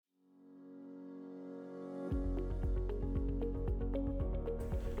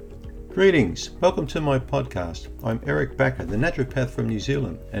Greetings, welcome to my podcast. I'm Eric Backer, the naturopath from New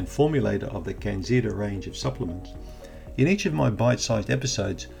Zealand and formulator of the Candida range of supplements. In each of my bite-sized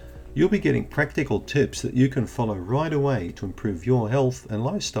episodes, you'll be getting practical tips that you can follow right away to improve your health and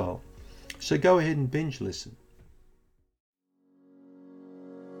lifestyle. So go ahead and binge listen.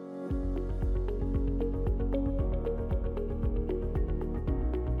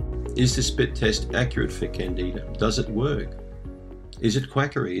 Is the spit test accurate for Candida? Does it work? Is it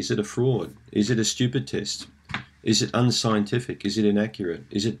quackery? Is it a fraud? Is it a stupid test? Is it unscientific? Is it inaccurate?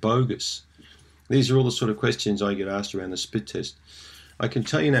 Is it bogus? These are all the sort of questions I get asked around the spit test. I can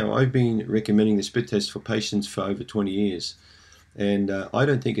tell you now, I've been recommending the spit test for patients for over 20 years. And I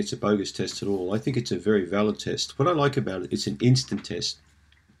don't think it's a bogus test at all. I think it's a very valid test. What I like about it, it's an instant test.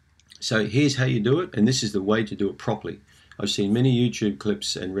 So here's how you do it, and this is the way to do it properly. I've seen many YouTube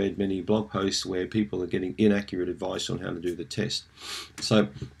clips and read many blog posts where people are getting inaccurate advice on how to do the test. So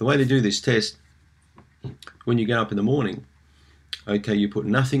the way to do this test, when you get up in the morning, okay, you put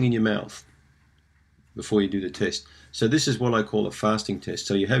nothing in your mouth before you do the test. So this is what I call a fasting test.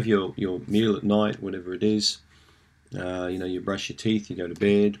 So you have your meal at night, whatever it is. You brush your teeth, you go to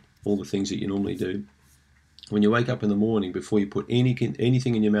bed, all the things that you normally do. When you wake up in the morning, before you put anything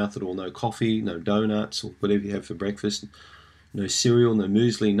in your mouth at all, no coffee, no donuts, or whatever you have for breakfast, no cereal, no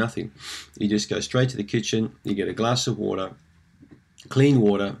muesli, nothing. You just go straight to the kitchen, you get a glass of water, clean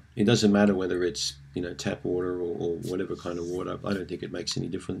water. It doesn't matter whether it's tap water or whatever kind of water. I don't think it makes any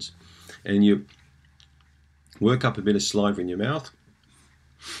difference. And you work up a bit of saliva in your mouth,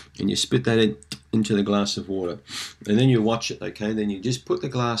 and you spit that into the glass of water, and then you watch it. Okay, then you just put the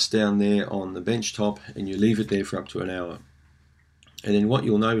glass down there on the bench top and you leave it there for up to an hour. And then what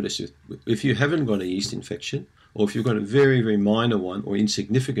you'll notice, if you haven't got a yeast infection, or if you've got a very, very minor one or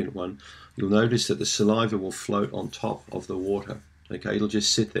insignificant one, you'll notice that the saliva will float on top of the water. Okay, it'll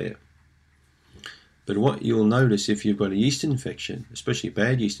just sit there. But what you'll notice if you've got a yeast infection, especially a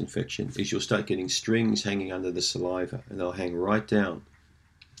bad yeast infection, is you'll start getting strings hanging under the saliva, and they'll hang right down.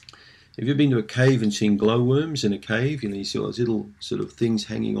 Have you been to a cave and seen glowworms in a cave? You see all those little sort of things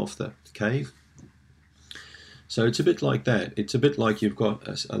hanging off the cave. So it's a bit like that. It's a bit like you've got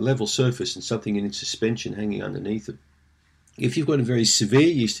a level surface and something in suspension hanging underneath it. If you've got a very severe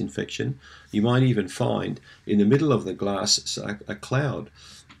yeast infection, you might even find in the middle of the glass a cloud,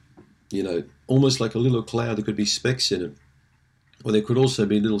 almost like a little cloud. There could be specks in it. Or there could also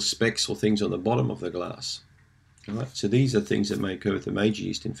be little specks or things on the bottom of the glass. All right, so these are things that may occur with a major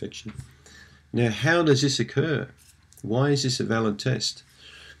yeast infection. Now, how does this occur? Why is this a valid test?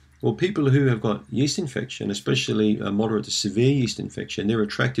 Well, people who have got yeast infection, especially a moderate to severe yeast infection, they're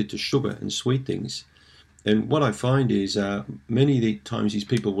attracted to sugar and sweet things. And what I find is many of the times these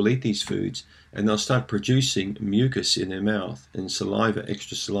people will eat these foods and they'll start producing mucus in their mouth and saliva,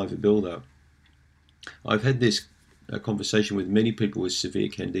 extra saliva buildup. I've had this a conversation with many people with severe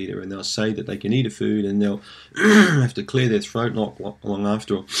candida, and they'll say that they can eat a food and they'll have to clear their throat not long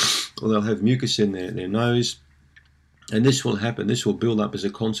after, or they'll have mucus in their nose, and this will happen. This will build up as a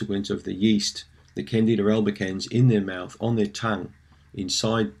consequence of the yeast, the Candida albicans, in their mouth, on their tongue,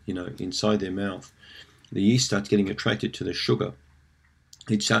 inside their mouth. The yeast starts getting attracted to the sugar.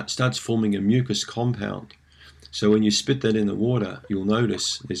 It starts forming a mucus compound. So when you spit that in the water, you'll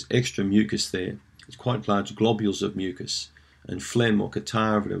notice there's extra mucus there. It's quite large globules of mucus and phlegm or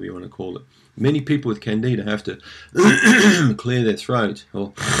catarrh, whatever you want to call it. Many people with candida have to clear their throat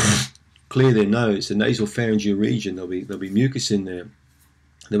or clear their nose, the nasopharyngeal region. There'll be mucus in there.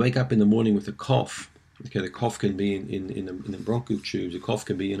 They wake up in the morning with a cough. Okay, the cough can be in the bronchial tubes. The cough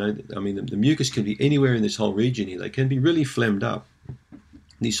can be, the mucus can be anywhere in this whole region here. They can be really phlegmed up.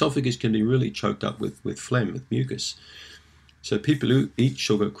 The esophagus can be really choked up with phlegm, with mucus. So people who eat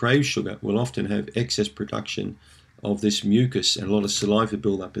sugar, crave sugar, will often have excess production of this mucus and a lot of saliva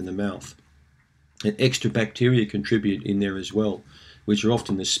build up in the mouth. And extra bacteria contribute in there as well, which are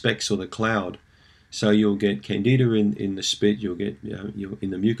often the specks or the cloud. So you'll get candida in the spit, you'll get in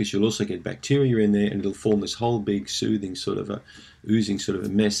the mucus, you'll also get bacteria in there, and it'll form this whole big soothing sort of a oozing sort of a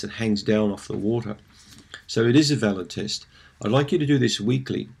mess that hangs down off the water. So it is a valid test. I'd like you to do this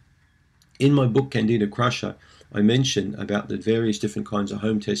weekly. In my book, Candida Crusher, I mention about the various different kinds of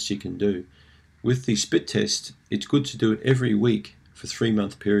home tests you can do. With the spit test, it's good to do it every week for a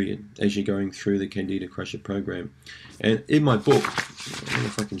 3-month period as you're going through the Candida Crusher program. And in my book, I don't know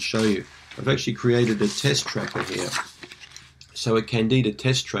if I can show you, I've actually created a test tracker here. So a Candida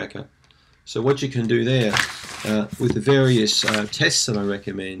test tracker. So what you can do there with the various tests that I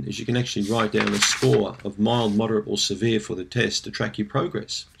recommend is you can actually write down a score of mild, moderate or severe for the test to track your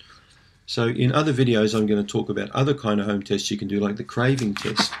progress. So in other videos I'm going to talk about other kind of home tests you can do, like the craving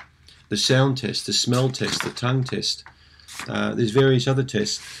test. the sound test, the smell test, the tongue test. There's various other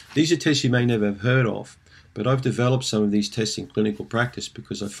tests. These are tests you may never have heard of, but I've developed some of these tests in clinical practice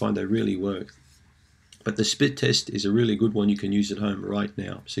because I find they really work. But the spit test is a really good one you can use at home right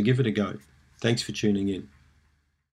now. So give it a go. Thanks for tuning in.